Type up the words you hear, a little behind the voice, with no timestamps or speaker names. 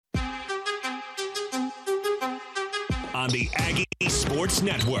on the Aggie Sports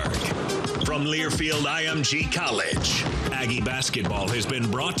Network. From Learfield IMG College, Aggie basketball has been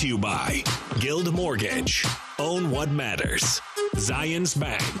brought to you by Guild Mortgage. Own what matters. Zions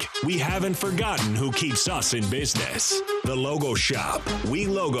Bank. We haven't forgotten who keeps us in business. The Logo Shop. We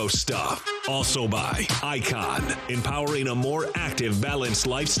logo stuff. Also by Icon. Empowering a more active, balanced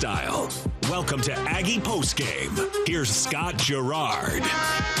lifestyle. Welcome to Aggie Postgame. Here's Scott Garrard.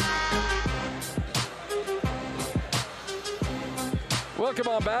 Welcome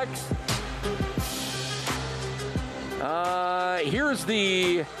on back. Here's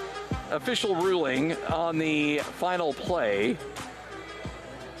the official ruling on the final play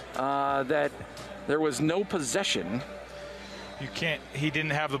that there was no possession. He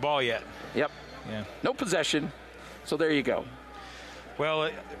didn't have the ball yet. Yep. Yeah. No possession. So there you go.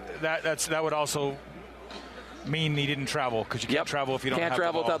 Well, that would also mean he didn't travel, because you can't travel if you don't have the ball.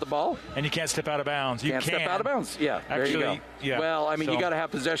 Can't travel without the ball. And you can't step out of bounds. You can't step out of bounds. Yeah, actually, there you go. Yeah. Well, I mean, you got to have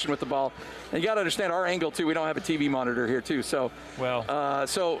possession with the ball. And you got to understand our angle, too. We don't have a TV monitor here, too. So,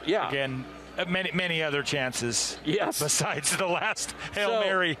 yeah. Again, many other chances. Yes. Besides the last Hail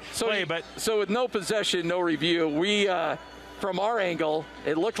Mary play. So with no possession, no review, we, from our angle,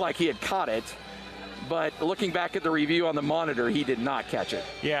 it looked like he had caught it. But looking back at the review on the monitor, he did not catch it.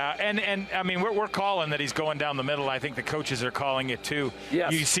 Yeah, and I mean, we're calling that he's going down the middle. I think the coaches are calling it too.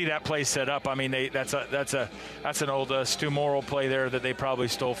 Yes. You see that play set up. I mean, that's an old Stu Morrill play there that they probably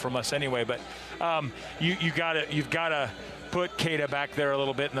stole from us anyway. But you've got to put Keita back there a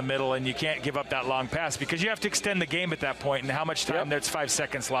little bit in the middle, and you can't give up that long pass because you have to extend the game at that point. And how much time? That's 5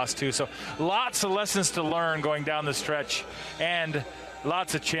 seconds lost too. So lots of lessons to learn going down the stretch, and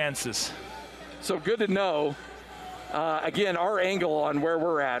lots of chances. So good to know. Again, our angle on where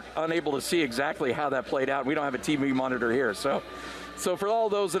we're at, unable to see exactly how that played out. We don't have a TV monitor here. So for all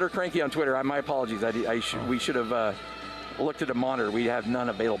those that are cranky on Twitter, my apologies. We should have looked at a monitor. We have none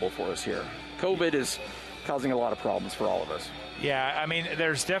available for us here. COVID is causing a lot of problems for all of us. Yeah, I mean,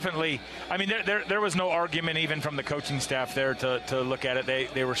 there's definitely – I mean, there was no argument even from the coaching staff there to look at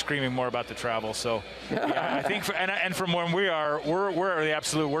it. They were screaming more about the travel. So, yeah, I think – and from where we are, we're the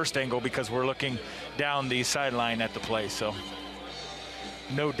absolute worst angle because we're looking down the sideline at the play. So,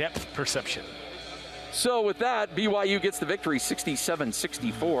 no depth perception. So, with that, BYU gets the victory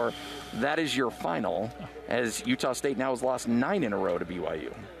 67-64. That is your final, as Utah State now has lost 9 in a row to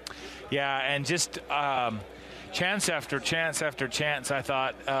BYU. Yeah, and just chance after chance after chance, I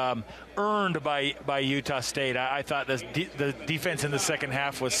thought, earned by Utah State. I thought the defense in the second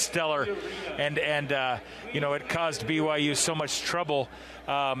half was stellar, and it caused BYU so much trouble,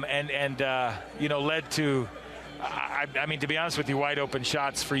 led to. I mean, to be honest with you, wide open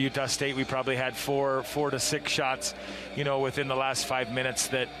shots for Utah State. We probably had four to six shots, within the last 5 minutes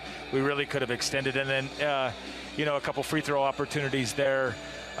that we really could have extended, and then a couple free throw opportunities there.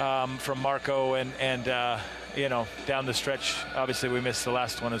 From Marco and down the stretch, obviously we missed the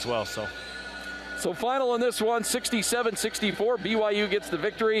last one as well. So final in this one, 67-64. BYU gets the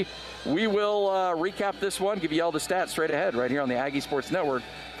victory. We will recap this one, give you all the stats straight ahead right here on the Aggie Sports Network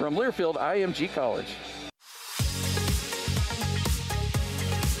from Learfield IMG College.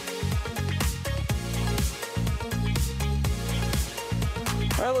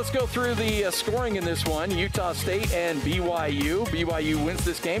 All right, let's go through the scoring in this one. Utah State and BYU. BYU wins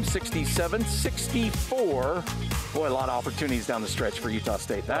this game 67-64. Boy, a lot of opportunities down the stretch for Utah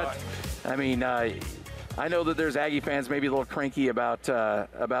State. I know that there's Aggie fans maybe a little cranky about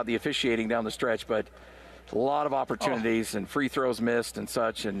the officiating down the stretch, but a lot of opportunities and free throws missed and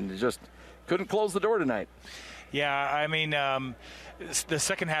such, and just couldn't close the door tonight. Yeah, I mean, the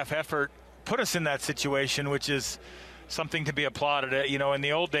second half effort put us in that situation, which is something to be applauded. In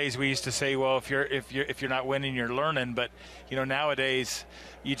the old days we used to say, well, if you're not winning, you're learning. But nowadays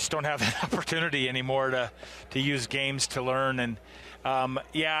you just don't have that opportunity anymore to use games to learn. And I'm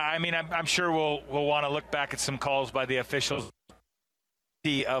sure we'll want to look back at some calls by the officials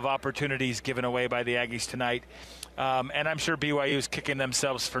of opportunities given away by the Aggies tonight. And I'm sure BYU is kicking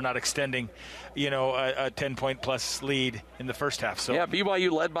themselves for not extending, a 10-point plus lead in the first half. So yeah,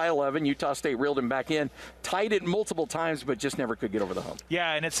 BYU led by 11. Utah State reeled him back in, tied it multiple times, but just never could get over the hump.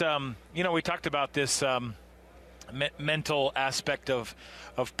 Yeah, and it's we talked about this mental aspect of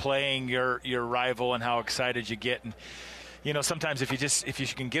playing your rival and how excited you get, and sometimes if you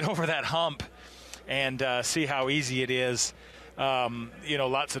can get over that hump and see how easy it is.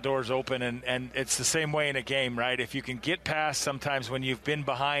 Lots of doors open, and it's the same way in a game, right? If you can get past sometimes when you've been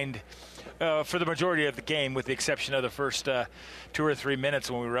behind for the majority of the game, with the exception of the first 2 or 3 minutes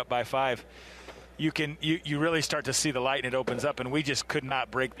when we were up by 5, you really start to see the light and it opens up, and we just could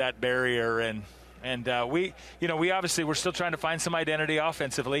not break that barrier. And And we obviously we're still trying to find some identity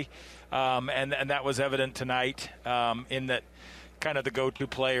offensively, and that was evident tonight in that kind of the go-to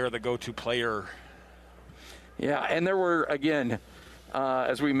player. Yeah, and there were, again,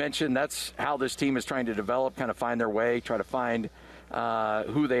 as we mentioned, that's how this team is trying to develop, kind of find their way, try to find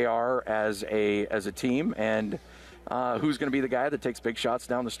who they are as a team, and who's going to be the guy that takes big shots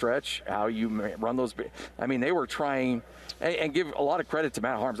down the stretch, how you run those. I mean, they were trying, and give a lot of credit to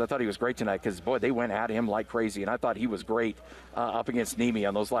Matt Harms. I thought he was great tonight because, boy, they went at him like crazy, and I thought he was great up against Nemi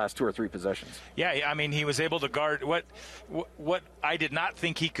on those last 2 or 3 possessions. Yeah, I mean, he was able to guard what I did not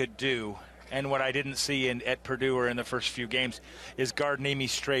think he could do, and what I didn't see at Purdue or in the first few games is guard Nemi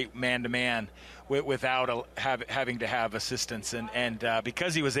straight man-to-man without having to have assistance. And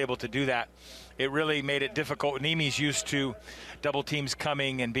because he was able to do that, it really made it difficult. Nemi's used to double teams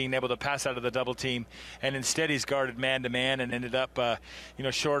coming and being able to pass out of the double team, and instead he's guarded man-to-man and ended up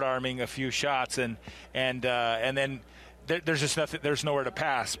short-arming a few shots. And then there's just nothing. There's nowhere to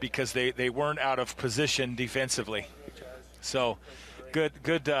pass because they weren't out of position defensively. So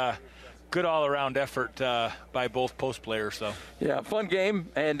good all-around effort by both post players. So yeah, fun game,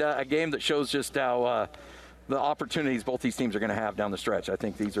 and a game that shows just how the opportunities both these teams are going to have down the stretch. I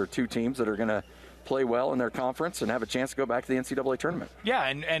think these are 2 teams that are going to play well in their conference and have a chance to go back to the NCAA tournament. Yeah,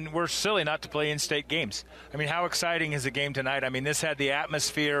 and we're silly not to play in-state games. I mean, how exciting is the game tonight? I mean, this had the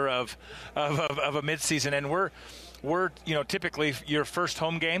atmosphere of a midseason, and we're typically your first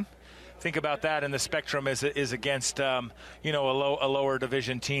home game. Think about that, and the spectrum is against a lower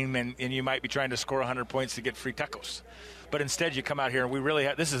division team, and you might be trying to score 100 points to get free tacos. But instead, you come out here, and we really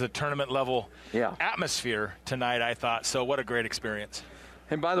have this is a tournament level atmosphere tonight, I thought. So what a great experience.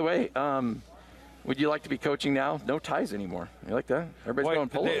 And by the way, would you like to be coaching now? No ties anymore. You like that? Everybody's going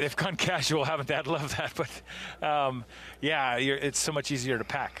polos. They've gone casual, haven't they? I love that. But it's so much easier to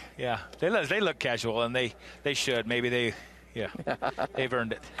pack. Yeah, they look casual, and they should. Maybe they've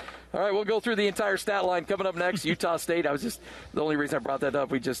earned it. All right, we'll go through the entire stat line. Coming up next, Utah State. The only reason I brought that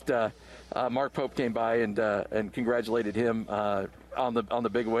up, we just Mark Pope came by and congratulated him on the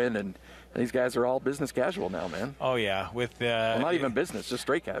big win, and these guys are all business casual now, man. Oh yeah, with not even business, just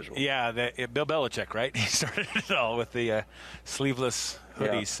straight casual. Yeah, Bill Belichick, right? He started it all with the sleeveless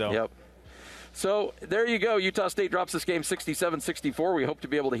hoodies. Yeah. So. Yep. So there you go. Utah State drops this game 67-64. We hope to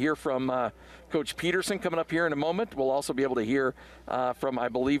be able to hear from Coach Peterson coming up here in a moment. We'll also be able to hear from, I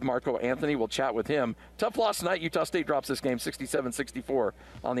believe, Marco Anthony. We'll chat with him. Tough loss tonight. Utah State drops this game 67-64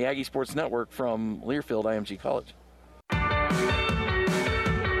 on the Aggie Sports Network from Learfield IMG College.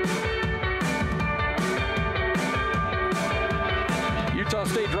 Utah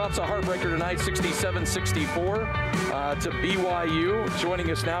State drops a heartbreaker tonight, 67-64 to BYU.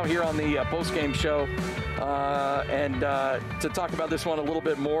 Joining us now here on the postgame show and to talk about this one a little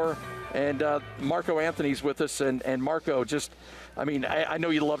bit more. And Marco Anthony's with us. And Marco, I know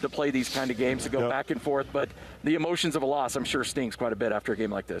you love to play these kind of games to go back and forth, but the emotions of a loss, I'm sure, stings quite a bit after a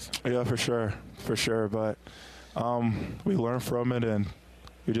game like this. Yeah, for sure. But we learn from it, and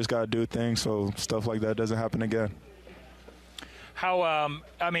we just got to do things so stuff like that doesn't happen again. How,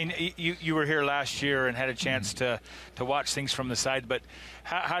 you were here last year and had a chance to watch things from the side, but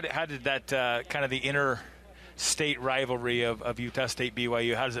how did that kind of the interstate rivalry of Utah State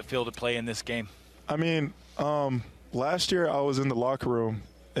BYU, how does it feel to play in this game? I mean, last year I was in the locker room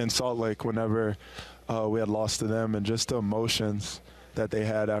in Salt Lake whenever we had lost to them, and just the emotions that they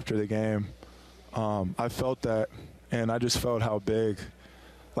had after the game. I felt that, and I just felt how big.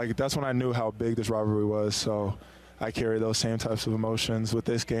 That's when I knew how big this rivalry was, so I carry those same types of emotions with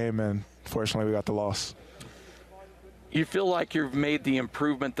this game, and fortunately we got the loss. You feel like you've made the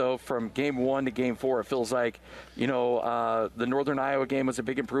improvement, though, from game 1 to game 4. It feels like, the Northern Iowa game was a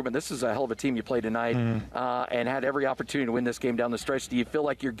big improvement. This is a hell of a team you played tonight and had every opportunity to win this game down the stretch. Do you feel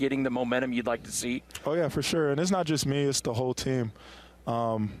like you're getting the momentum you'd like to see? Oh, yeah, for sure. And it's not just me. It's the whole team.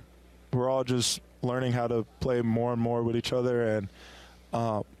 We're all just learning how to play more and more with each other.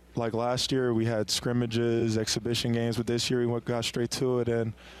 And like last year, we had scrimmages, exhibition games, but this year we got straight to it.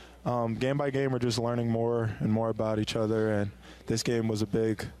 And game by game, we're just learning more and more about each other. And this game was a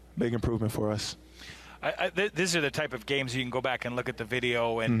big improvement for us. These are the type of games you can go back and look at the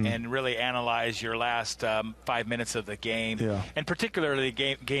video and really analyze your last 5 minutes of the game, and particularly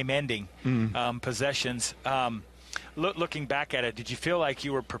game-ending possessions. Looking back at it, did you feel like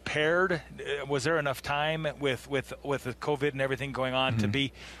you were prepared? Was there enough time with the COVID and everything going on to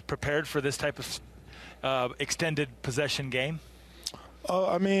be prepared for this type of extended possession game?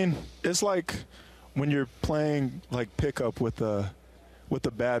 I mean, it's like when you're playing like pickup with a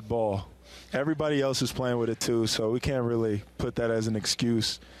bad ball. everybody else is playing with it too, so we can't really put that as an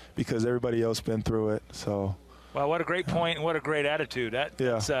excuse because everybody else been through it. So. Well, what a great point and what a great attitude.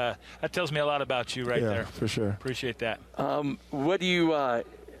 That tells me a lot about you right there. For sure. Appreciate that. What do you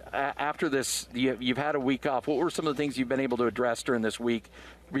after this? You've had a week off. What were some of the things you've been able to address during this week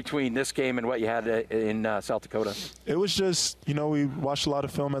between this game and what you had in South Dakota? It was just, we watched a lot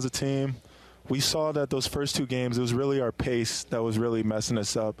of film as a team. We saw that those first 2 games, it was really our pace that was really messing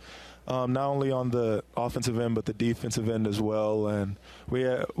us up. Not only on the offensive end, but the defensive end as well. And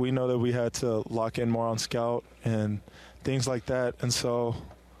we know that we had to lock in more on scout and things like that. And so,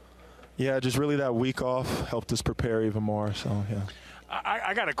 just really that week off helped us prepare even more. So, yeah.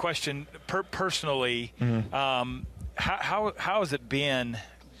 I got a question personally. Mm-hmm. How has it been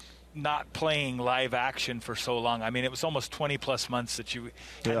not playing live action for so long? I mean, it was almost 20-plus months that you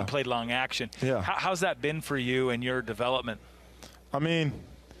hadn't played long action. Yeah. How's that been for you and your development? I mean,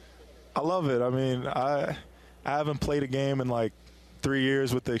 I love it. I mean, I haven't played a game in like 3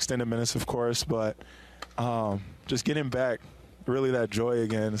 years with the extended minutes, of course, but just getting back, really that joy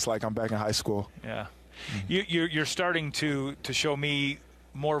again. It's like I'm back in high school. Yeah. You're starting to show me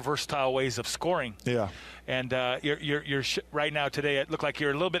more versatile ways of scoring. Yeah. And you're right now today, it looked like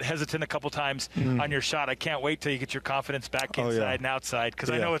you're a little bit hesitant a couple times on your shot. I can't wait till you get your confidence back inside and outside because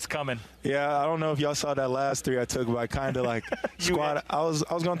I know it's coming. Yeah, I don't know if y'all saw that last 3 I took, but I kind of like squat. I was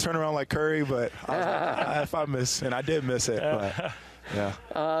going to turn around like Curry, but I was like, if I miss, and I did miss it. But,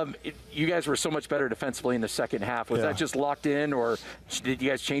 yeah. You guys were so much better defensively in the second half. Was that just locked in, or did you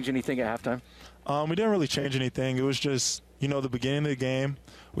guys change anything at halftime? We didn't really change anything. It was just, the beginning of the game,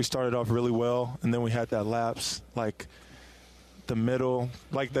 we started off really well, and then we had that lapse, like the middle,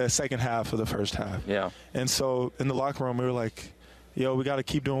 like the second half of the first half. Yeah. And so in the locker room, we were like, we got to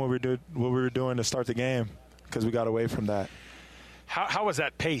keep doing what we were doing to start the game because we got away from that. How was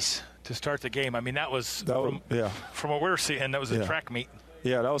that pace to start the game? I mean, from what we're seeing, that was a track meet.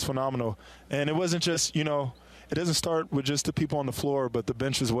 Yeah, that was phenomenal. And it wasn't just, it doesn't start with just the people on the floor, but the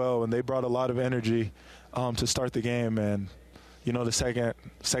bench as well. And they brought a lot of energy to start the game. And, the second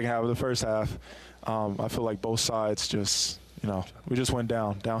half of the first half, I feel like both sides just, we just went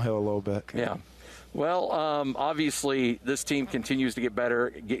downhill a little bit. Yeah. Well, obviously, this team continues to get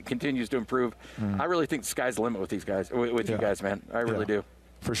better, continues to improve. I really think the sky's the limit with these guys, with you guys, man. I really do.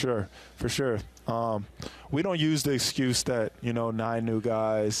 For sure. We don't use the excuse that, 9 new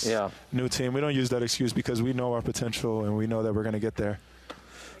guys, new team. We don't use that excuse because we know our potential and we know that we're going to get there.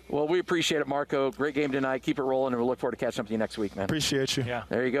 Well, we appreciate it, Marco. Great game tonight. Keep it rolling, and we'll look forward to catching up with you next week, man. Appreciate you. Yeah.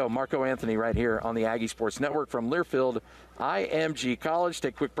 There you go. Marco Anthony right here on the Aggie Sports Network from Learfield IMG College.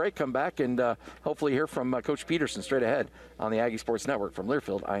 Take a quick break, come back, and hopefully hear from Coach Peterson straight ahead on the Aggie Sports Network from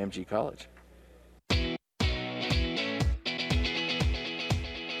Learfield IMG College.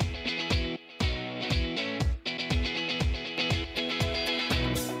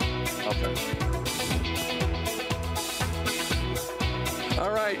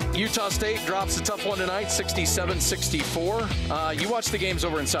 All right, Utah State drops a tough one tonight, 67-64. You watched the games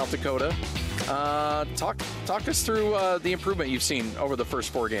over in South Dakota. Talk us through the improvement you've seen over the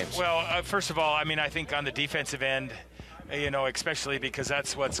first 4 games. Well, first of all, I think on the defensive end, especially because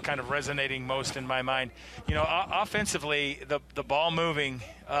that's what's kind of resonating most in my mind. Offensively, the ball moving,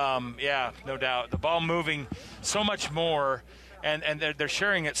 no doubt. The ball moving so much more, and they're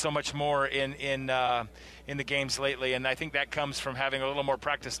sharing it so much more in the games lately, and I think that comes from having a little more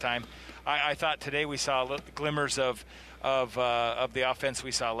practice time. I thought today we saw glimmers of the offense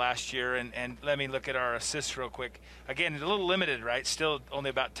we saw last year, and let me look at our assists real quick. Again, a little limited, right? Still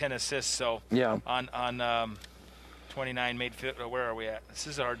only about 10 assists. So on 29 made field. Where are we at? This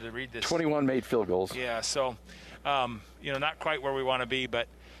is hard to read. 21 made field goals. Yeah. So not quite where we want to be, but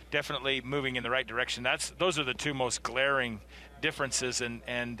definitely moving in the right direction. Those are the 2 most glaring differences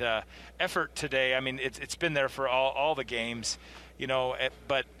and effort today. I mean, it's been there for all the games,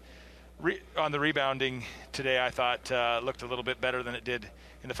 but on the rebounding today, I thought looked a little bit better than it did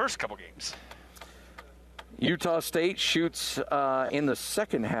in the first couple games. Utah State shoots in the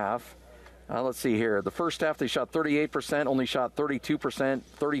second half. Let's see here. The first half they shot 38%, only shot 32%,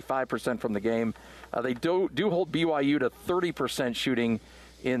 35% from the game. They do hold BYU to 30% shooting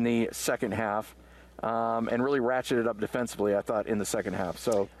in the second half. And really ratcheted up defensively, I thought, in the second half.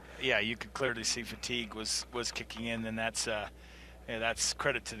 So, yeah, you could clearly see fatigue was kicking in, and that's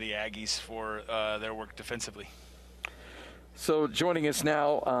credit to the Aggies for their work defensively. So joining us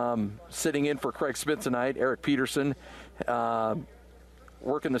now, sitting in for Craig Smith tonight, Eric Peterson,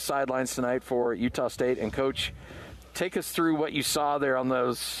 working the sidelines tonight for Utah State. And, Coach, take us through what you saw there on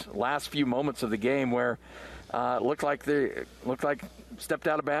those last few moments of the game where Looked like stepped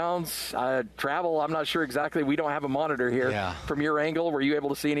out of bounds. Travel, I'm not sure exactly. We don't have a monitor here. Yeah. From your angle, were you able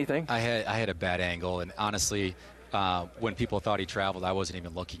to see anything? I had a bad angle, and honestly, when people thought he traveled, I wasn't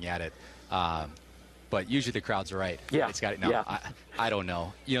even looking at it. But usually the crowd's right. Yeah. I don't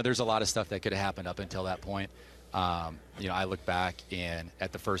know. There's a lot of stuff that could have happened up until that point. I look back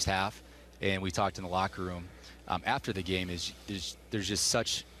at the first half, and we talked in the locker room after the game. There's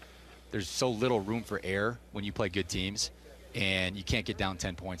so little room for error when you play good teams, and you can't get down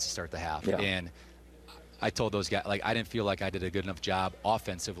 10 points to start the half. Yeah. And I told those guys, I didn't feel like I did a good enough job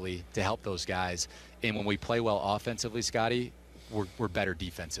offensively to help those guys. And when we play well offensively, Scotty, we're better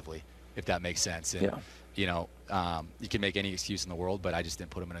defensively, if that makes sense. And, you can make any excuse in the world, but I just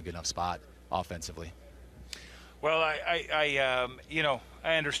didn't put them in a good enough spot offensively. Well, I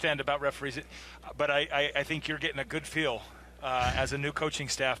understand about referees, but I think you're getting a good feel as a new coaching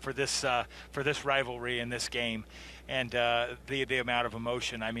staff for this rivalry in this game, and the amount of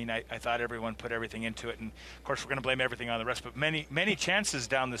emotion. I mean, I thought everyone put everything into it, and of course we're going to blame everything on the rest. But many chances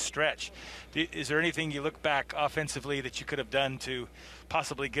down the stretch. Is there anything you look back offensively that you could have done to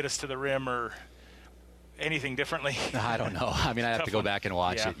possibly get us to the rim or anything differently? I don't know. I mean, I have to go back and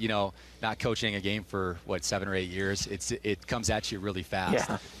watch it. Not coaching a game for 7 or 8 years, it comes at you really fast.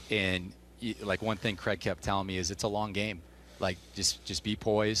 Yeah. And one thing Craig kept telling me is it's a long game. Just be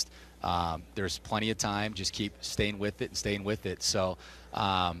poised. There's plenty of time. Just keep staying with it. So,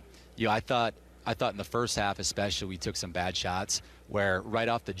 I thought in the first half especially we took some bad shots where right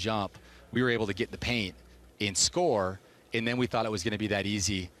off the jump we were able to get in the paint and score, and then we thought it was going to be that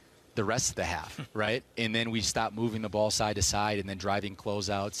easy the rest of the half, right? And then we stopped moving the ball side to side and then driving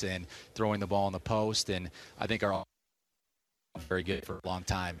closeouts and throwing the ball in the post. And I think our very good for a long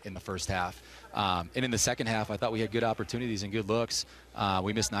time in the first half. And in the second half, I thought we had good opportunities and good looks.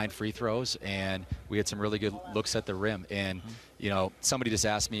 We missed 9 free throws, and we had some really good looks at the rim. And, somebody just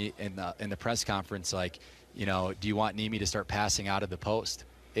asked me in the press conference, do you want Nimi to start passing out of the post?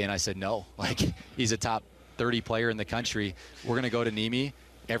 And I said, no. He's a top 30 player in the country. We're going to go to Nimi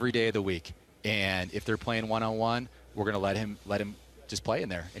every day of the week. And if they're playing one-on-one, we're going to let him just play in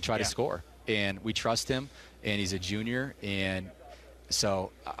there and try to score. And we trust him, and he's a junior, and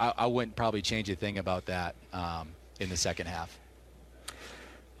so I wouldn't probably change a thing about that in the second half.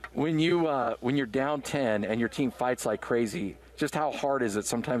 When you're down 10 and your team fights like crazy, just how hard is it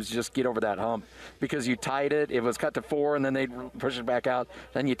sometimes to just get over that hump? Because you tied it, it was cut to 4, and then they push it back out.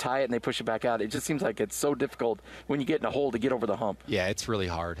 Then you tie it, and they push it back out. It just seems like it's so difficult when you get in a hole to get over the hump. Yeah, it's really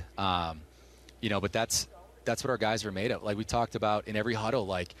hard. But that's what our guys are made of. We talked about in every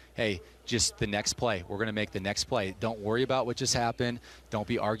huddle, hey, just the next play. We're going to make the next play. Don't worry about what just happened. Don't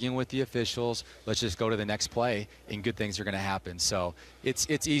be arguing with the officials. Let's just go to the next play, and good things are going to happen. So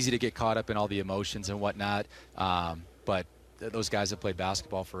it's easy to get caught up in all the emotions and whatnot. But those guys have played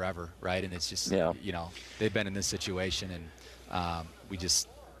basketball forever, right? And it's just, they've been in this situation, and we just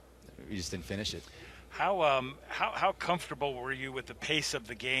didn't finish it. How comfortable were you with the pace of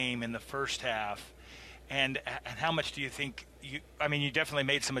the game in the first half? And how much do you think you definitely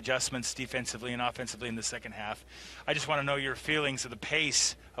made some adjustments defensively and offensively in the second half. I just want to know your feelings of the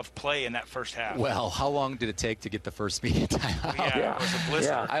pace of play in that first half. Well, how long did it take to get the first media timeout? Yeah, it was a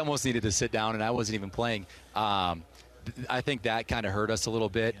blister. Yeah. I almost needed to sit down, and I wasn't even playing. I think that kind of hurt us a little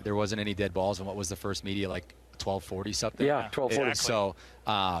bit. There wasn't any dead balls, and what was the first media, 12:40 something? Yeah, 12:40. Exactly. So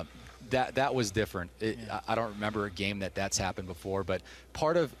that was different. I don't remember a game that's happened before, but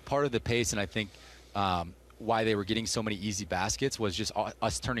part of the pace, and I think why they were getting so many easy baskets was just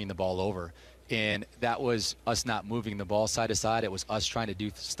us turning the ball over. And that was us not moving the ball side to side. It was us trying to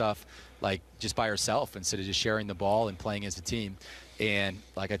do stuff just by ourselves instead of just sharing the ball and playing as a team. And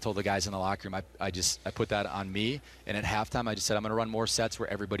like I told the guys in the locker room, I put that on me. And at halftime, I just said, I'm going to run more sets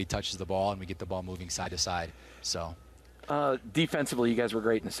where everybody touches the ball and we get the ball moving side to side. So defensively, you guys were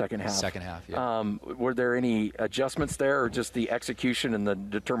great in the second half. Second half, yeah. Were there any adjustments there, or just the execution and the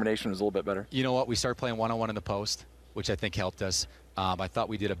determination was a little bit better? You know what? We started playing one-on-one in the post, which I think helped us. I thought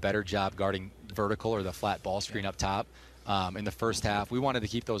we did a better job guarding vertical or the flat ball screen up top. In the first half, we wanted to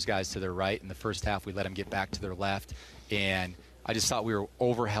keep those guys to their right. In the first half, we let them get back to their left. And I just thought we were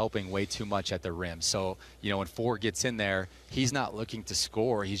over-helping way too much at the rim. So, when Ford gets in there, he's not looking to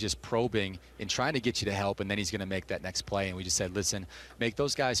score. He's just probing and trying to get you to help, and then he's going to make that next play. And we just said, listen, make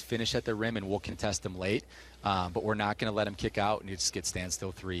those guys finish at the rim, and we'll contest them late. But we're not going to let them kick out and just get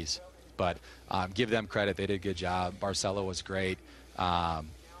standstill threes. But give them credit. They did a good job. Barcelo was great, and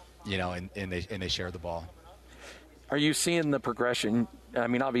they shared the ball. Are you seeing the progression? I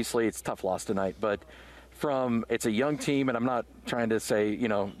mean, obviously it's a tough loss tonight, but it's a young team, and I'm not trying to say,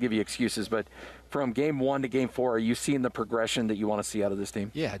 give you excuses, but from game 1 to game 4, are you seeing the progression that you want to see out of this team?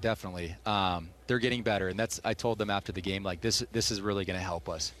 Yeah, definitely. They're getting better, and I told them after the game, like, this is really going to help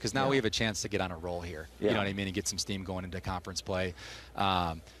us because now we have a chance to get on a roll here. Yeah. You know what I mean, and get some steam going into conference play.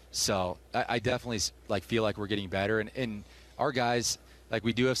 So I definitely feel like we're getting better, and our guys,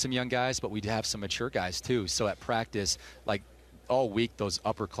 we do have some young guys, but we have some mature guys too. So at practice, all week, those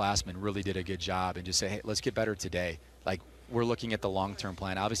upperclassmen really did a good job and just say, hey, let's get better today. We're looking at the long-term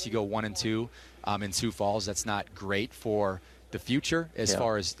plan. Obviously, you go 1-2 in Sioux Falls. That's not great for the future as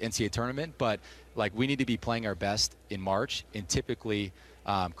far as NCAA tournament, but we need to be playing our best in March, and typically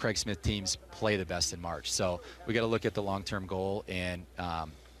Craig Smith teams play the best in March. So we got to look at the long-term goal, and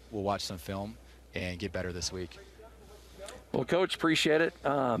we'll watch some film and get better this week. Well, Coach, appreciate it.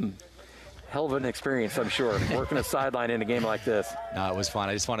 Hell of an experience, I'm sure, working a sideline in a game like this. No, it was fun.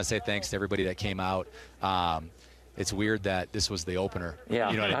 I just want to say thanks to everybody that came out. It's weird that this was the opener.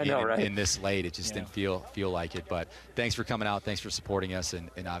 Yeah, you know what I mean? know, right? In this late, it just didn't feel like it. But thanks for coming out. Thanks for supporting us, and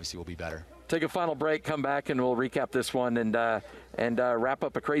obviously we'll be better. Take a final break, come back, and we'll recap this one and wrap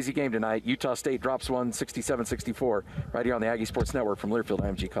up a crazy game tonight. Utah State drops one 67-64 right here on the Aggie Sports Network from Learfield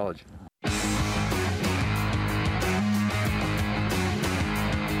IMG College.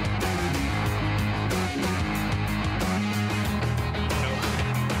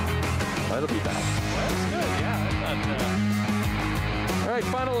 That'll be bad. That's good, yeah. All right,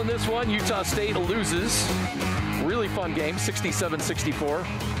 final in this one, Utah State loses. Really fun game, 67-64.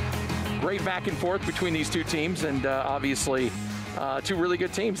 Great back and forth between these two teams, and obviously two really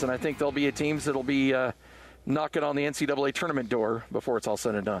good teams. And I think they'll be teams that'll be knocking on the NCAA tournament door before it's all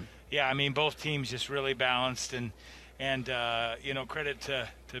said and done. Yeah, I mean, both teams just really balanced, and credit to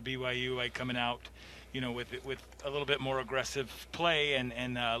BYU coming out, with a little bit more aggressive play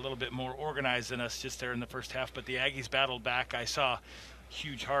and a little bit more organized than us just there in the first half. But the Aggies battled back. I saw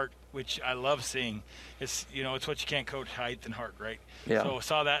huge heart, which I love seeing. It's it's what you can't coach, height and heart, right? Yeah. So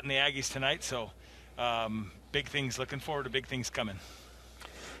saw that in the Aggies tonight. So big things. Looking forward to big things coming.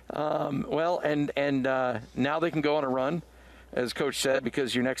 Well, and now they can go on a run, as Coach said,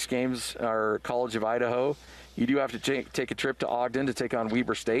 because your next games are College of Idaho. You do have to take a trip to Ogden to take on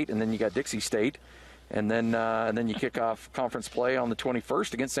Weber State, and then you got Dixie State. And then you kick off conference play on the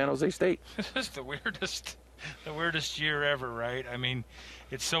 21st against San Jose State. This is the weirdest year ever, right? I mean,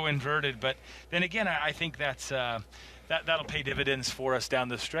 it's so inverted. But then again, I think that'll pay dividends for us down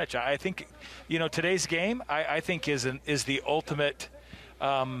the stretch. I think, today's game, I think is the ultimate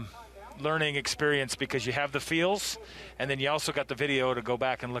learning experience, because you have the feels, and then you also got the video to go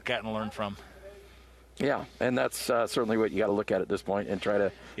back and look at and learn from. Yeah, and that's certainly what you got to look at this point and try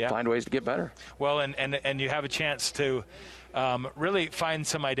to find ways to get better. Well, and you have a chance to really find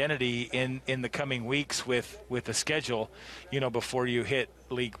some identity in the coming weeks with the schedule, before you hit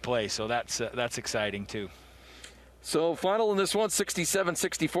league play. So that's exciting too. So final in this one,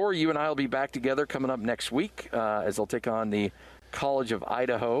 67-64. You and I will be back together coming up next week as they'll take on the College of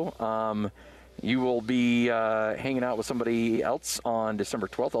Idaho. You will be hanging out with somebody else on December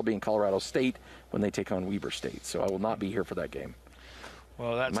 12th. I'll be in Colorado State when they take on Weber State, so I will not be here for that game.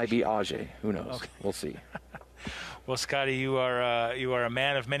 Well, that might be Aggie. Who knows? Okay. We'll see. Well, Scotty, you are a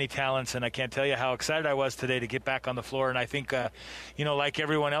man of many talents, and I can't tell you how excited I was today to get back on the floor. And I think, like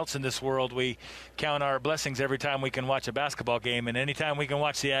everyone else in this world, we count our blessings every time we can watch a basketball game, and anytime we can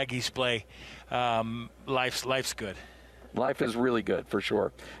watch the Aggies play, life's good. Life is really good, for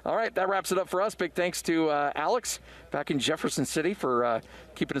sure. All right, that wraps it up for us. Big thanks to Alex back in Jefferson City for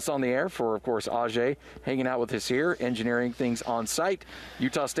keeping us on the air, for, of course, Aggie hanging out with us here, engineering things on site.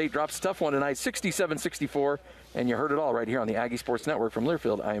 Utah State drops a tough one tonight, 67-64, and you heard it all right here on the Aggie Sports Network from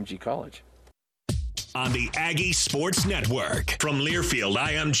Learfield IMG College. On the Aggie Sports Network from Learfield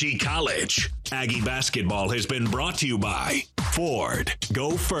IMG College. Aggie basketball has been brought to you by Ford,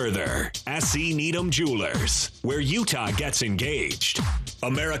 Go Further, SC Needham Jewelers, where Utah gets engaged.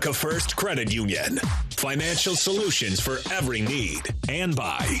 America First Credit Union, financial solutions for every need. And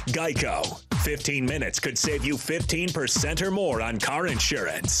by Geico. 15 minutes could save you 15% or more on car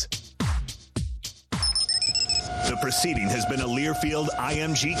insurance. The proceeding has been a Learfield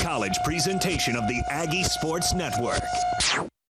IMG College presentation of the Aggie Sports Network.